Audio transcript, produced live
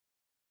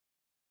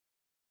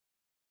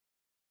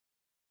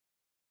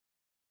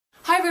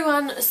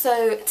everyone,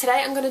 so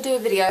today I'm going to do a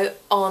video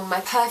on my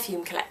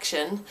perfume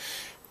collection.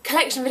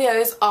 Collection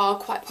videos are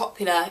quite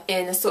popular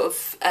in the sort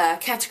of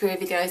category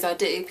of videos I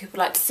do. People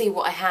like to see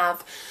what I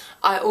have.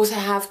 I also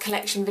have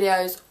collection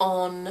videos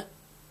on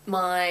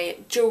my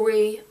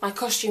jewellery, my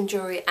costume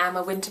jewellery and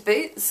my winter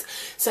boots.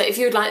 So if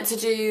you would like to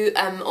do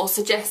or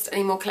suggest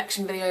any more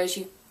collection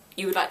videos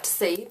you would like to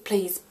see,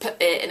 please put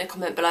it in a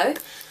comment below.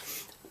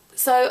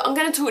 So I'm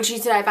going to talk to you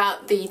today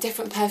about the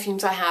different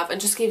perfumes I have and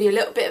just give you a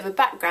little bit of a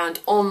background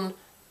on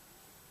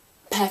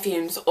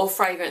perfumes or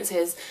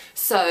fragrances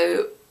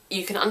so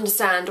you can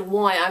understand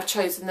why I've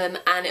chosen them,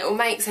 and it will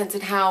make sense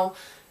in how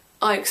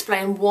I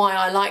explain why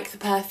I like the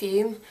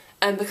perfume,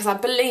 because I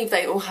believe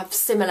they all have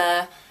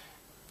similar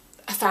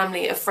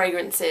family of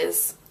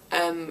fragrances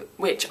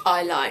which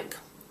I like.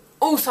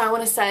 Also, I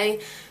want to say,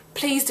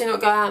 please do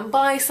not go out and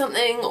buy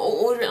something or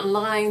order it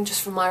online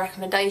just from my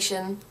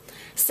recommendation.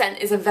 Scent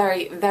is a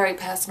very, very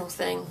personal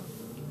thing,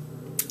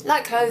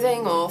 like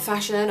clothing or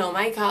fashion or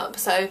makeup.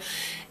 So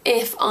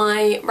if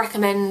I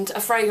recommend a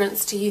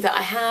fragrance to you that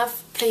I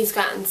have, please go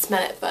out and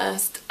smell it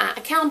first at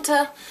a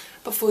counter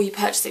before you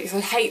purchase it, because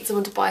I hate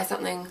someone to buy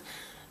something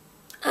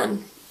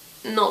and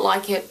not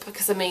like it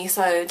because of me.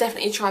 So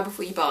definitely try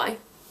before you buy.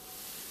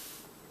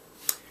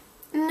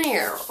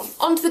 Now,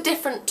 on to the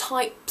different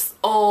types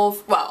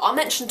of, well, I'll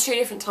mention two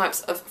different types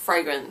of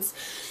fragrance.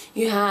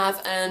 You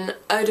have an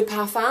eau de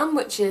parfum,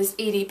 which is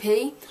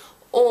EDP,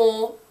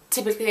 or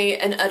typically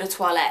an eau de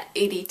toilette,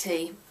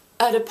 EDT.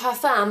 Eau de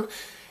parfum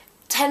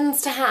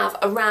tends to have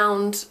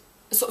around,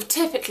 sort of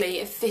typically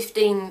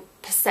 15%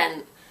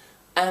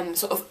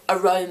 sort of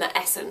aroma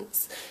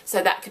essence.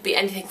 So that could be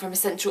anything from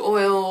essential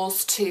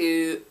oils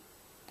to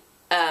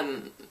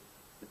a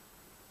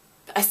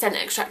scent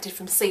extracted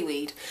from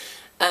seaweed.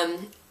 Eau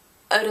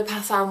de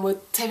parfum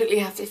would typically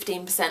have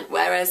 15%,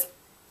 whereas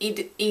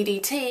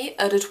EDT,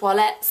 eau de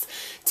toilettes,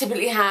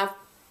 typically have,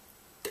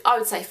 I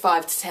would say,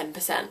 5 to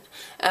 10%.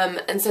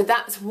 And so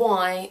that's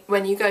why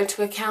when you go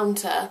to a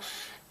counter,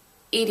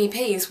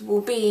 EDPs will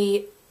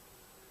be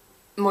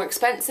more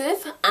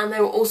expensive, and they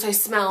will also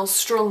smell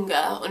stronger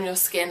on your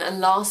skin and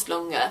last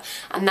longer,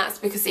 and that's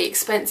because the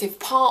expensive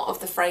part of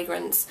the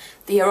fragrance,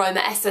 the aroma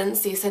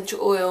essence, the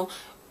essential oil,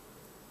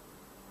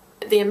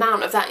 the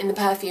amount of that in the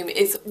perfume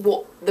is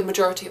what the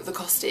majority of the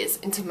cost is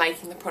into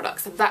making the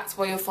product. So that's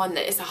why you'll find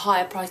that it's a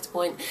higher price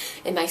point.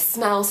 It may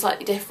smell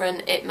slightly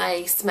different, it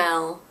may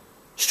smell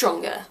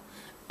stronger,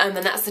 and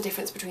that's the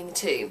difference between the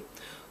two.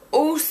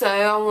 Also,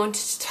 I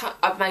wanted to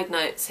I've made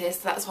notes here, so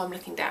that's why I'm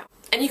looking down.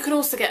 And you can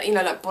also get, you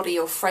know, like body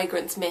or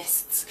fragrance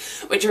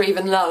mists, which are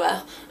even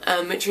lower,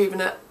 which are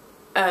even a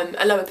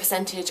lower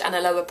percentage and a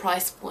lower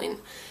price point.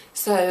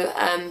 So,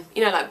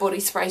 you know, like body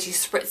sprays, you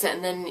spritz it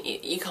and then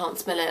you can't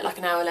smell it like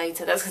an hour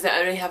later. That's because they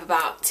only have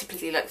about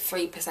typically like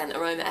 3%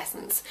 aroma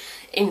essence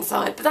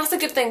inside. But that's a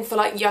good thing for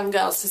like young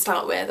girls to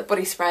start with, a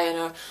body spray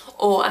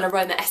or an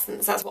aroma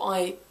essence. That's what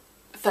I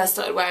first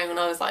started wearing when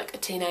I was like a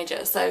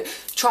teenager. So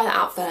try that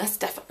out first,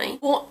 definitely.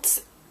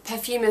 What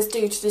perfumers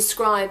do to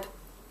describe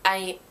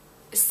a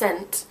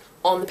scent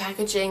on the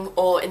packaging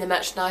or in the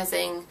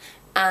merchandising,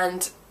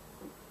 and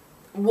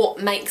what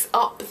makes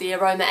up the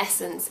aroma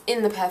essence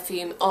in the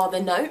perfume, are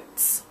the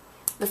notes,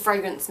 the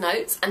fragrance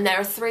notes, and there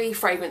are 3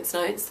 fragrance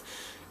notes: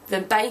 the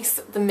base,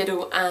 the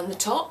middle and the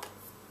top.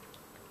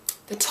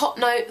 The top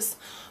notes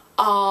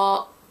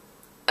are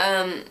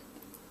the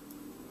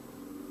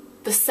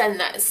scent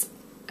that's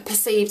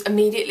perceived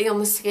immediately on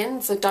the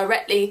skin, so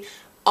directly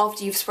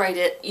after you've sprayed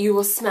it you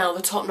will smell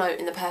the top note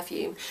in the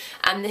perfume,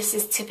 and this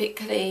is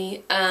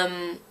typically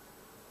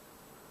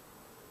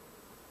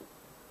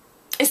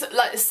it's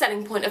like the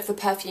selling point of the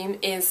perfume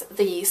is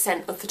the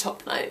scent of the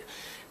top note,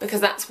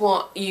 because that's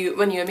what you,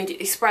 when you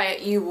immediately spray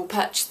it, you will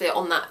purchase it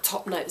on that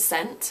top note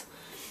scent.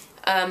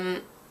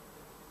 And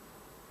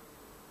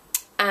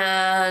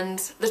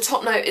the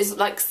top note is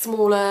like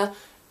smaller,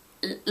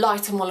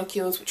 lighter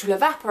molecules which will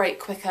evaporate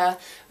quicker,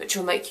 which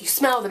will make you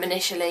smell them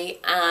initially,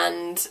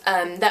 and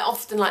they're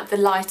often like the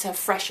lighter,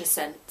 fresher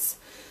scents,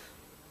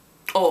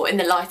 or in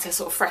the lighter,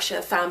 sort of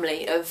fresher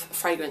family of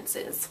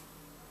fragrances.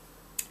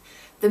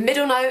 The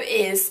middle note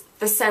is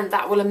the scent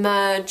that will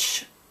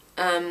emerge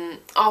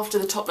after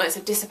the top notes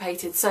have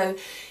dissipated, so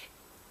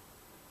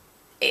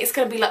it's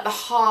going to be like the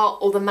heart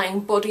or the main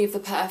body of the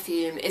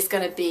perfume is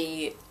going to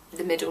be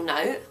the middle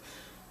note.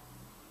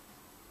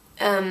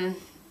 And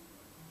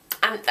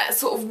that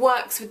sort of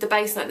works with the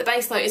base note. The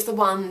base note is the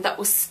one that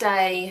will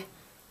stay,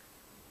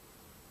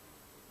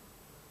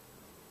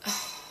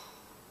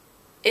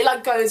 it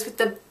like goes with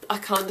the, I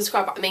can't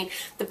describe it, I mean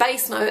the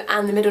base note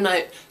and the middle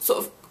note sort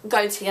of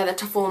go together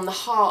to form the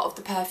heart of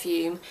the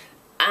perfume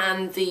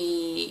and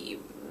the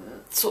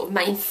sort of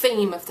main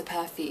theme of the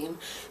perfume.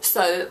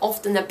 So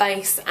often the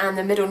base and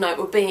the middle note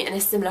will be in a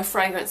similar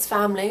fragrance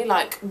family,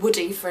 like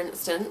woody for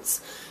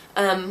instance,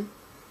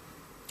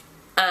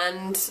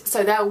 and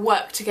so they'll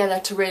work together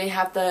to really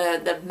have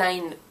the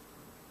main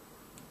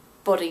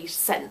body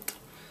scent,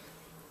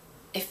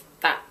 if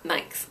that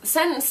makes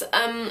sense.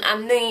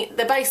 And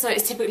the base note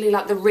is typically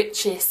like the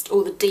richest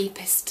or the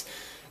deepest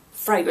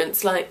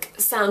fragrance like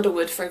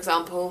sandalwood, for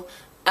example,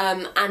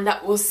 and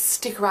that will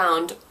stick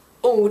around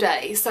all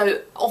day.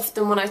 So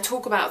often when I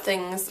talk about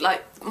things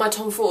like my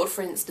Tom Ford,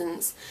 for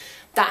instance,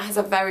 that has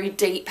a very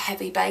deep,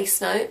 heavy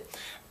base note,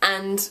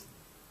 and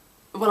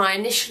when I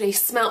initially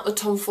smelt the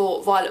Tom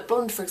Ford Violet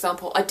Blonde, for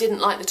example, I didn't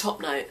like the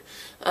top note,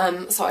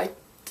 so I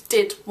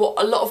did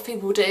what a lot of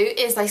people do,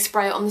 is they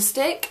spray it on the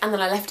stick and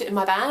then I left it in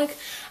my bag,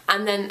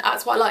 and then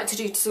that's what I like to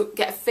do to sort of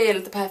get a feel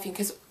of the perfume,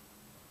 because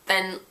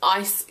then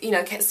I, you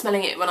know, kept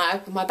smelling it when I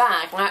opened my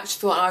bag, and I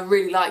actually thought I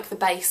really like the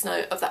base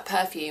note of that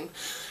perfume,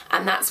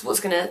 and that's what's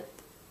going to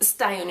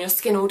stay on your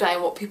skin all day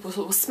and what people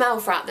sort of smell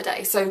throughout the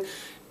day. So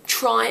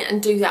try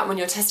and do that when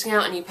you're testing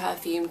out a new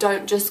perfume.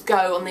 Don't just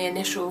go on the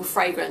initial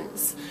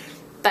fragrance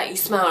that you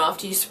smell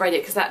after you sprayed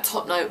it, because that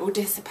top note will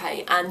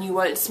dissipate and you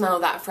won't smell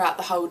that throughout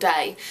the whole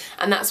day.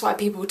 And that's why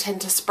people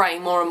tend to spray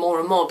more and more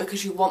and more,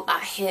 because you want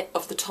that hit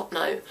of the top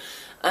note,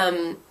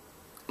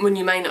 when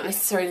you may not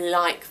necessarily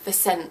like the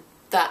scent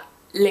that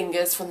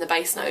lingers from the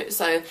base note.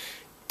 So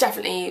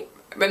definitely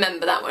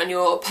remember that when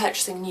you're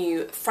purchasing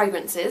new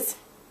fragrances.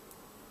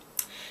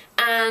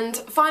 And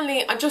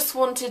finally, I just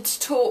wanted to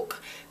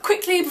talk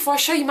quickly before I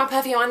show you my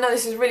perfume. I know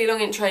this is a really long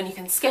intro and you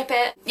can skip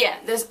it. Yeah,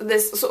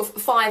 there's sort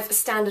of 5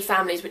 standard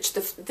families which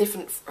the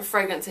different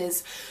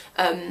fragrances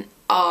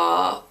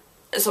are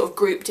sort of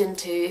grouped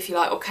into, if you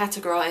like, or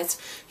categorised.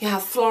 You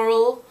have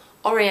floral,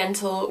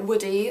 oriental,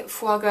 woody,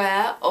 foie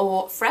gras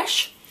or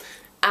fresh.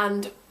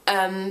 And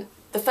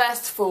the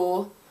first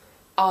 4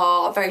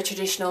 are very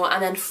traditional,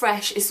 and then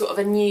fresh is sort of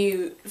a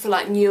new, for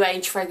like new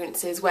age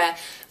fragrances where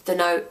the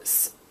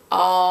notes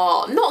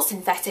are not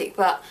synthetic,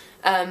 but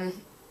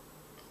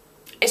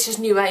it's just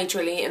new age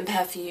really in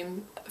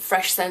perfume,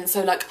 fresh scents.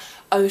 So like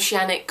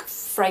oceanic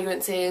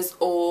fragrances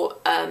or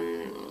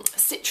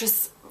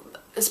citrus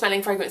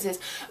smelling fragrances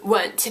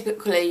weren't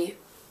typically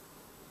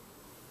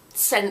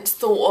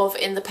thought of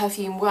in the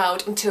perfume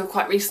world until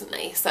quite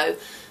recently. So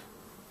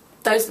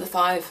those are the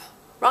 5,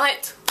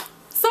 right?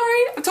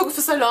 Sorry, I'm talking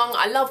for so long.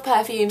 I love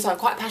perfume, so I'm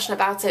quite passionate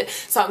about it.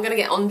 So I'm going to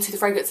get on to the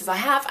fragrances I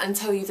have and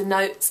tell you the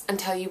notes and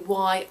tell you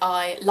why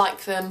I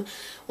like them,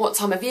 what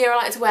time of year I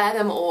like to wear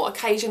them or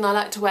occasion I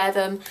like to wear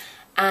them.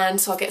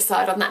 And so I'll get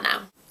started on that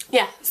now.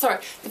 Yeah,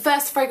 sorry. The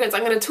first fragrance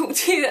I'm going to talk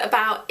to you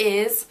about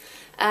is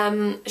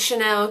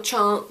Chanel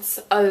Chance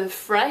Eau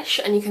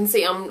Fresh. And you can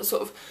see I'm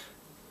sort of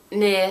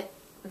near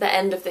the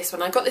end of this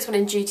one. I got this one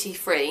in duty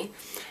free.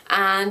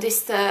 And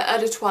it's the Eau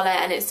de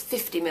Toilette and it's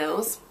 50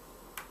 mils.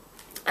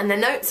 And the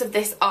notes of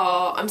this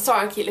are, I'm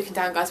sorry I keep looking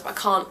down guys, but I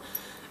can't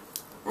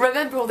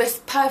remember all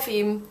this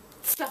perfume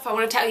stuff I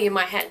want to tell you in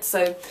my head.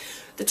 So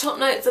the top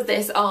notes of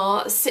this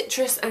are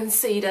citrus and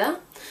cedar,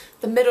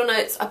 the middle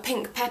notes are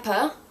pink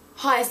pepper,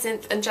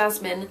 hyacinth and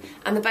jasmine,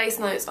 and the base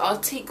notes are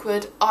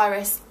teakwood,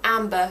 iris,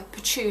 amber,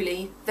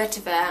 patchouli,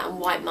 vetiver and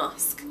white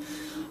musk.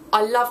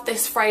 I love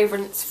this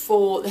fragrance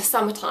for the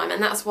summertime,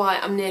 and that's why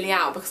I'm nearly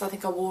out, because I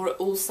think I wore it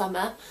all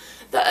summer.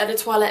 The Eau de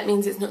Toilette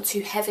means it's not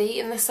too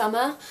heavy in the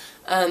summer,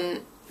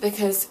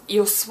 because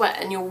your sweat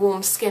and your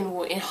warm skin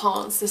will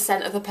enhance the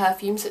scent of the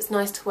perfume, so it's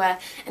nice to wear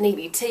an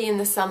EDT in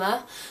the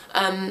summer.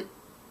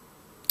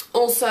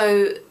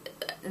 Also,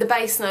 the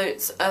base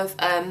notes of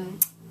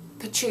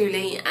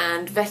patchouli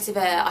and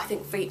vetiver I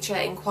think feature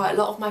in quite a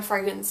lot of my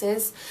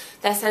fragrances.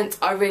 Their scents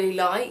I really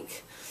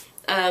like.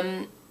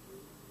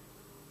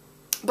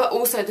 But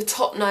also the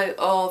top note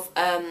of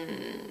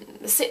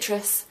the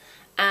citrus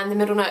and the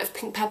middle note of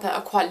pink pepper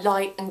are quite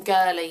light and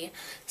girly,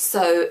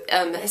 so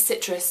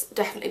citrus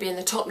definitely being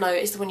the top note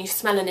is the one you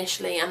smell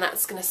initially, and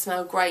that's going to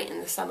smell great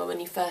in the summer when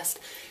you first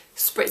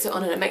spritz it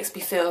on, and it makes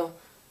me feel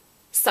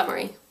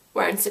summery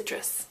wearing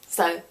citrus,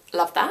 so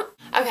love that.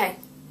 Okay,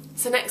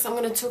 so next I'm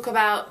going to talk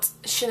about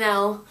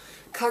Chanel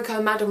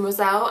Coco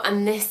Mademoiselle,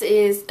 and this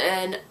is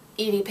an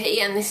EDP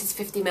and this is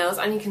 50 mils,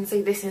 and you can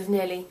see this is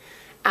nearly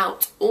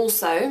out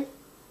also.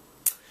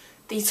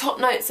 The top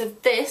notes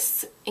of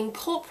this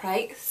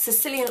incorporate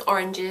Sicilian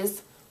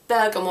oranges,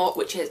 bergamot,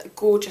 which is a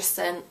gorgeous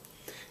scent,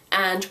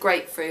 and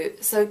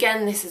grapefruit. So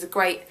again, this is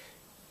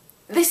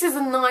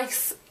a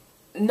nice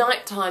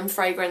nighttime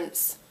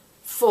fragrance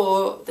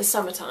for the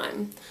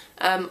summertime.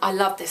 I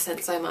love this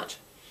scent so much.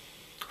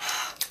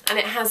 And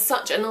it has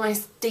such a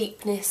nice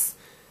deepness,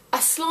 a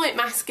slight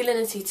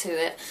masculinity to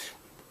it.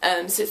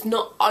 So it's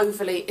not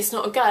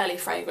a girly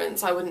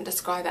fragrance, I wouldn't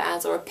describe it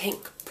as, or a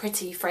pink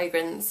pretty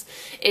fragrance.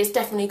 It's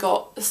definitely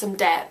got some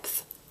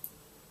depth.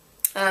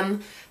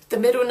 The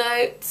middle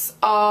notes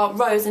are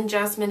rose and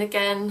jasmine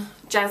again,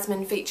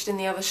 jasmine featured in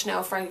the other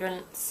Chanel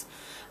fragrance.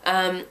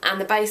 And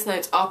the base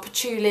notes are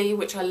patchouli,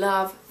 which I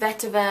love,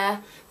 vetiver,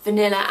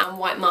 vanilla and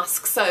white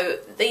musk. So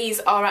these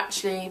are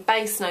actually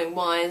base note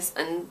wise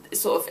and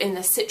sort of in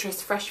the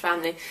citrus fresh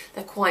family,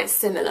 they're quite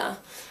similar.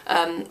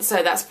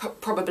 So that's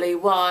probably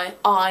why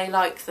I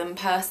like them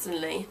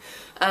personally.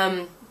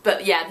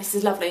 But yeah, this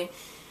is lovely.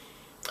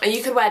 And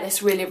you could wear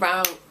this really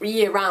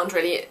year round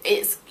really.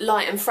 It's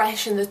light and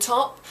fresh in the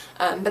top,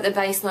 but the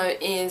base note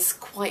is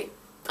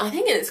I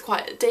think it's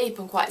quite deep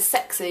and quite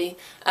sexy,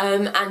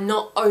 and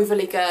not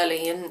overly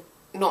girly, and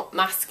not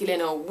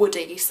masculine or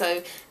woody,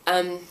 so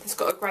it's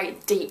got a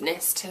great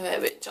deepness to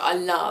it, which I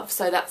love.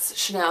 So that's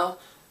Chanel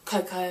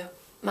Coco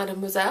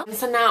Mademoiselle. And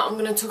so now I'm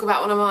going to talk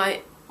about one of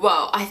my,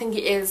 well, I think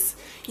it is,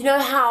 you know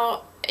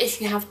how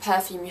if you have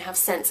perfume you have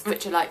scents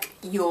which are like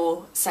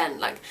your scent,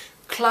 like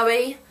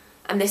Chloe,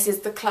 and this is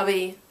the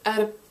Chloe,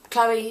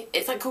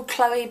 it's like called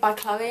Chloe by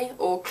Chloe,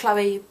 or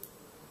Chloe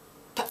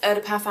Eau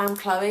de Parfum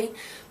Chloe.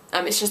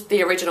 It's just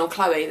the original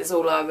Chloe, that's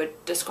all I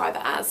would describe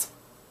it as.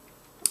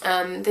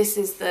 This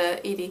is the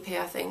EDP,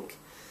 I think,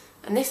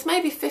 and this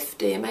may be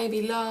 50, it may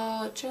be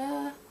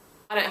larger.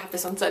 I don't have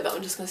this on so, but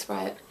I'm just going to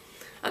spray it.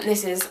 And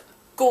this is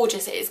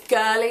gorgeous. It is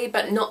girly,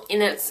 but not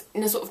in a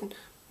sort of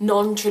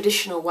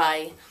non-traditional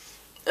way.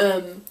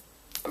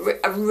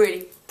 A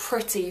really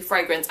pretty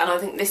fragrance, and I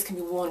think this can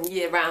be worn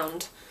year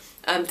round.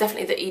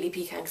 Definitely the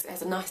EDP can, because it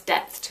has a nice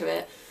depth to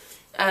it.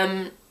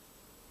 And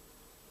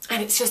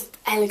it's just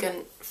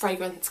elegant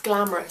fragrance,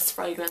 glamorous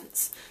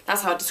fragrance.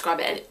 That's how I describe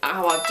it.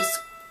 How I've just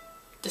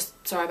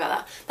sorry about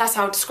that. That's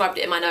how I described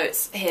it in my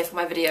notes here for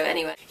my video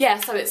anyway. Yeah,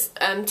 so it's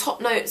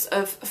top notes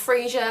of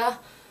freesia,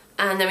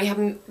 and then we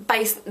have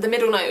base. The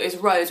middle note is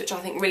rose, which I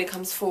think really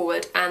comes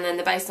forward, and then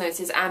the base notes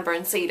is amber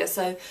and cedar.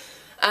 So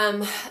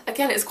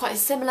again, it's quite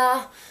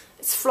similar.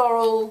 It's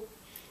floral,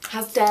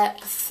 has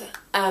depth.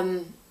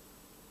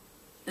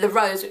 The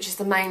rose, which is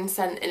the main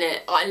scent in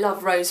it, I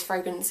love rose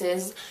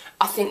fragrances.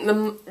 I think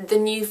the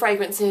new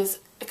fragrances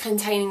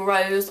containing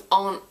rose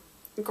aren't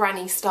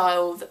granny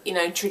style, you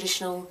know,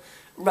 traditional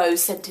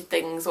rose scented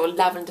things or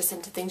lavender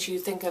scented things you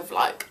think of,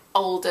 like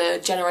older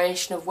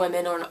generation of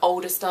women or an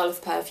older style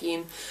of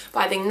perfume.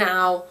 But I think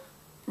now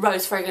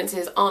rose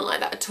fragrances aren't like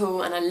that at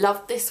all, and I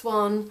love this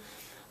one,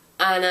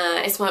 and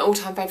it's my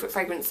all-time favourite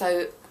fragrance,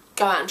 so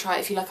go out and try it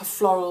if you like a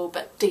floral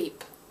but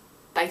deep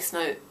base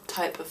note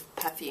type of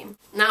perfume.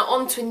 Now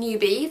on to a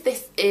newbie.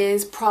 This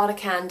is Prada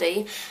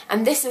Candy,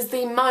 and this is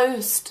the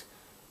most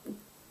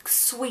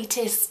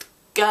sweetest,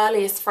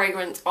 girliest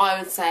fragrance I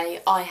would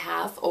say I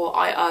have or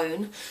I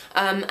own,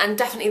 and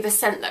definitely the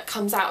scent that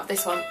comes out of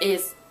this one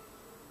is,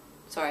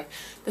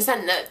 the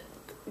scent that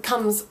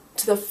comes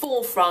to the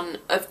forefront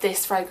of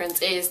this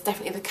fragrance is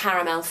definitely the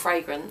caramel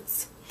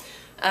fragrance.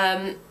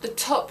 The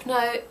top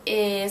note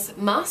is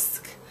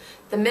musk,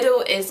 the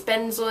middle is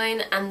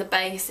benzoin, and the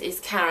base is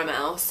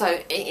caramel. So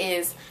it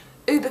is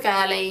uber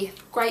girly,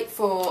 great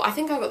for, I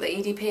think I got the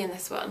EDP in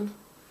this one.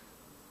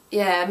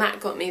 Yeah, Matt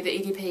got me the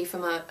EDP for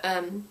my,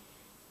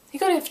 he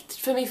got it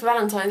for me for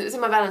Valentine's. It was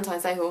in my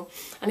Valentine's Day haul,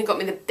 and he got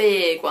me the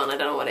big one. I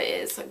don't know what it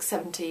is, like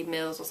 70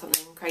 mils or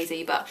something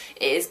crazy, but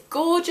it is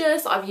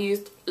gorgeous. I've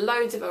used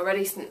loads of it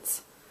already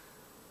since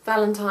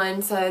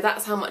Valentine's, so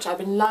that's how much I've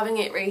been loving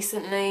it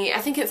recently. I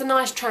think it's a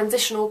nice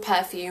transitional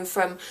perfume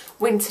from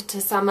winter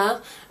to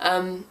summer,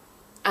 and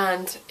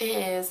it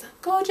is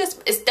gorgeous.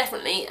 It's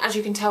definitely, as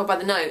you can tell by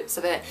the notes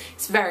of it,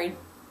 it's very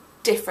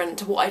different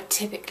to what I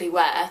typically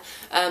wear,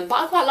 but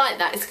I quite like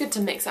that. It's good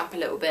to mix up a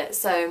little bit,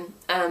 so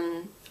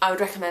I would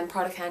recommend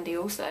Prada Candy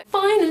also.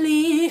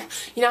 Finally,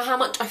 you know how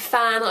much a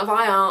fan of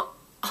I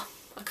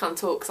can't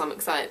talk because I'm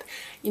excited.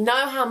 You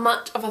know how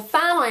much of a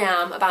fan I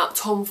am about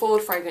Tom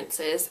Ford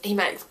fragrances. He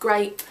makes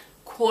great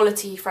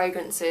quality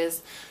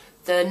fragrances.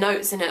 The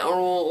notes in it are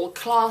all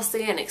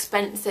classy and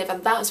expensive,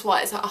 and that's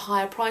why it's at a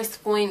higher price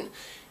point.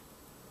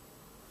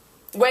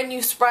 When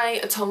you spray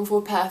a Tom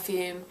Ford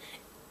perfume,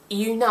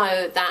 you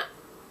know that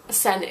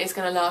scent is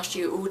going to last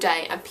you all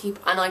day,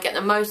 and I get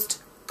the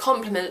most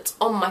compliments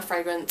on my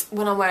fragrance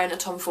when I'm wearing a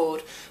Tom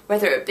Ford,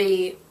 whether it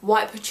be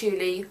white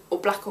patchouli or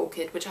black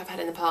orchid, which I've had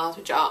in the past,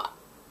 which are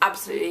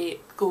absolutely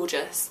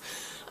gorgeous.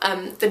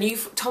 The new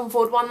Tom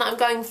Ford one that I'm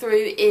going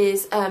through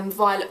is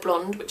Violet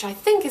Blonde, which I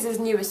think is his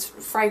newest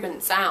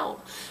fragrance out,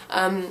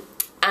 and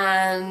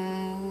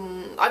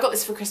I got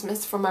this for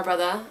Christmas from my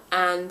brother,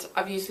 and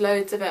I've used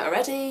loads of it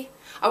already.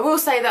 I will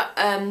say that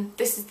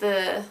this is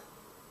the,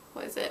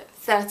 what is it,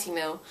 30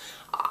 mil.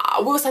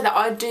 I will say that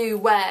I do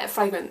wear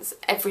fragrance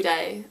every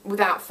day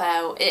without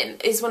fail.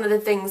 It is one of the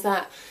things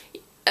that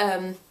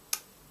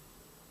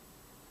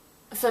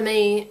for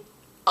me,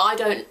 I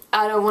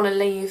don't want to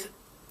leave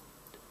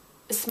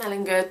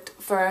smelling good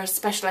for a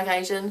special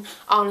occasion.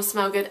 I want to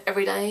smell good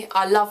every day.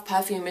 I love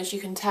perfume, as you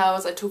can tell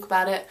as I talk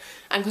about it,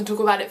 and can talk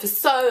about it for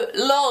so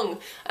long.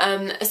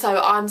 So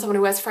I'm someone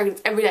who wears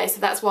fragrance every day, so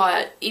that's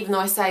why, even though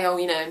I say, oh,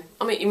 you know,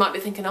 I mean, you might be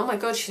thinking, oh my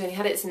god, she's only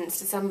had it since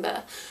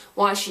December,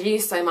 why has she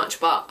used so much?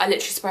 But I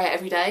literally spray it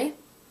every day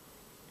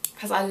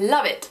because I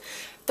love it.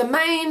 The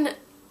main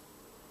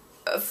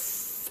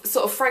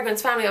sort of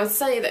fragrance family I would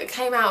say that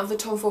came out of the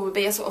Tom Ford would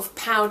be a sort of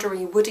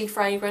powdery, woody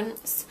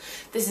fragrance.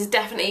 This is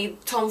definitely,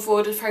 Tom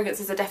Ford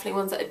fragrances are definitely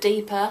ones that are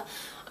deeper,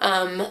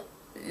 that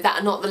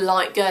are not the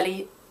light,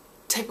 girly,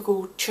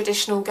 typical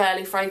traditional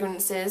girly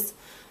fragrances.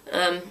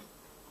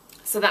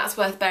 So that's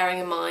worth bearing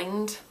in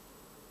mind.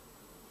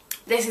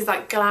 This is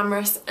like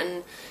glamorous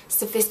and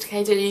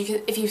sophisticated. You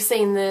can, if you've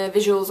seen the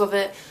visuals of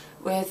it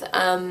with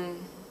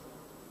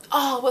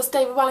oh, what's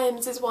David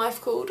Williams'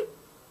 wife called?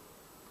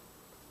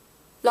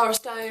 Lara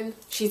Stone,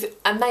 she's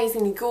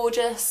amazingly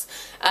gorgeous.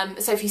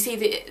 So if you see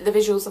the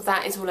visuals of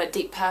that, it's all like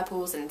deep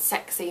purples and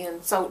sexy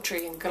and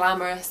sultry and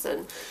glamorous,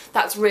 and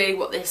that's really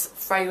what this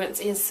fragrance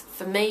is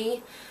for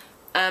me.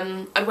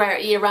 I'd wear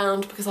it year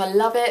round because I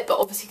love it, but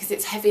obviously because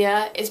it's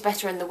heavier, it's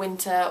better in the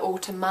winter,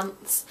 autumn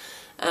months.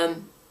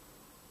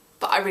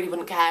 But I really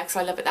wouldn't care because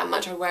I love it that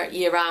much. I'd wear it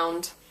year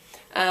round.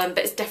 But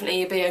it's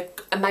definitely an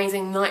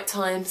amazing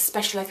nighttime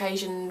special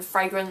occasion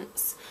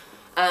fragrance.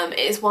 It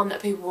is one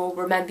that people will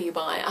remember you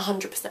by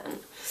 100%.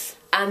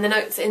 And the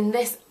notes in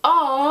this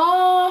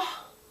are,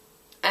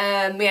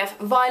 we have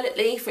Violet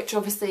Leaf, which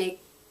obviously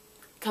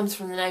comes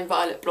from the name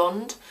Violet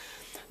Blonde.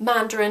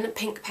 Mandarin,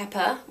 Pink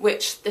Pepper,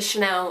 which the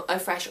Chanel Eau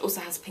Fraiche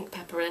also has pink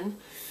pepper in.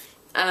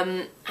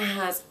 It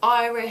has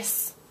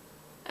Iris,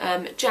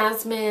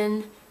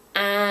 Jasmine,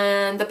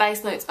 and the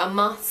base notes are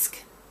Musk,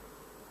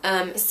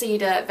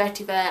 Cedar,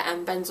 Vetiver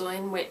and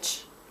Benzoin,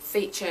 which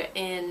feature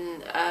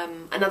in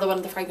another one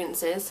of the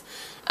fragrances.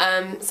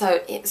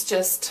 So it's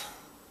just,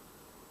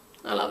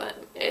 I love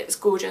it. It's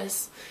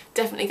gorgeous.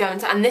 Definitely go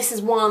into, and this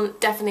is one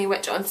definitely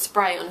which I'd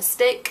spray on a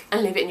stick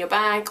and leave it in your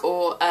bag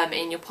or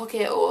in your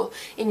pocket or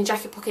in your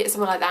jacket pocket,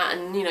 something like that,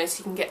 and you know, so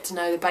you can get to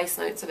know the base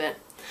notes of it.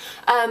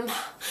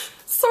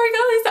 Sorry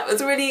guys, that was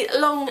a really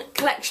long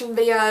collection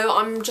video.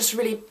 I'm just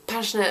really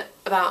passionate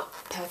about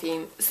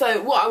perfume.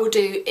 So what I will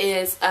do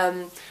is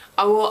I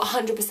will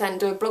 100%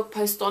 do a blog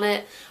post on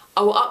it.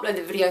 I will upload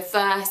the video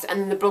first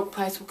and then the blog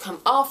post will come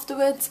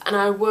afterwards, and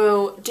I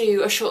will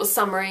do a short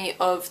summary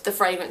of the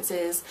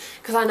fragrances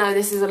because I know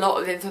this is a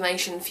lot of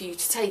information for you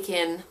to take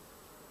in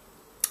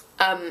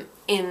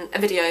a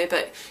video,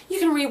 but you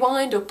can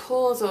rewind or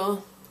pause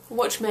or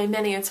watch me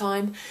many a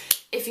time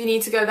if you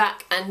need to go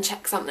back and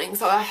check something.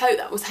 So I hope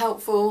that was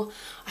helpful.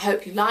 I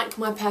hope you like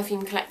my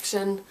perfume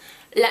collection.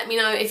 Let me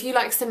know if you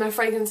like similar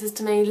fragrances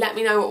to me. Let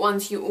me know what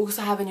ones you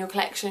also have in your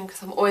collection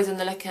because I'm always on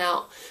the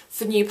lookout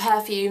for new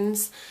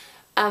perfumes.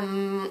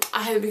 I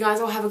hope you guys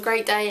all have a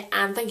great day,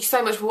 and thank you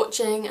so much for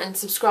watching and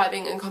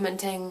subscribing and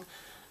commenting.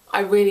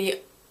 I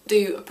really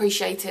do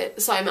appreciate it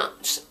so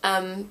much.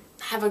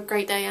 Have a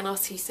great day and I'll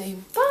see you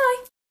soon.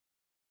 Bye!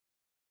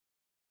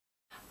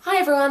 Hi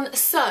everyone,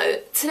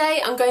 so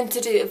today I'm going to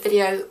do a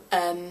video,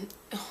 oh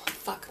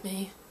fuck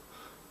me,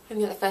 I'm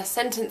going to get the first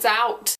sentence out.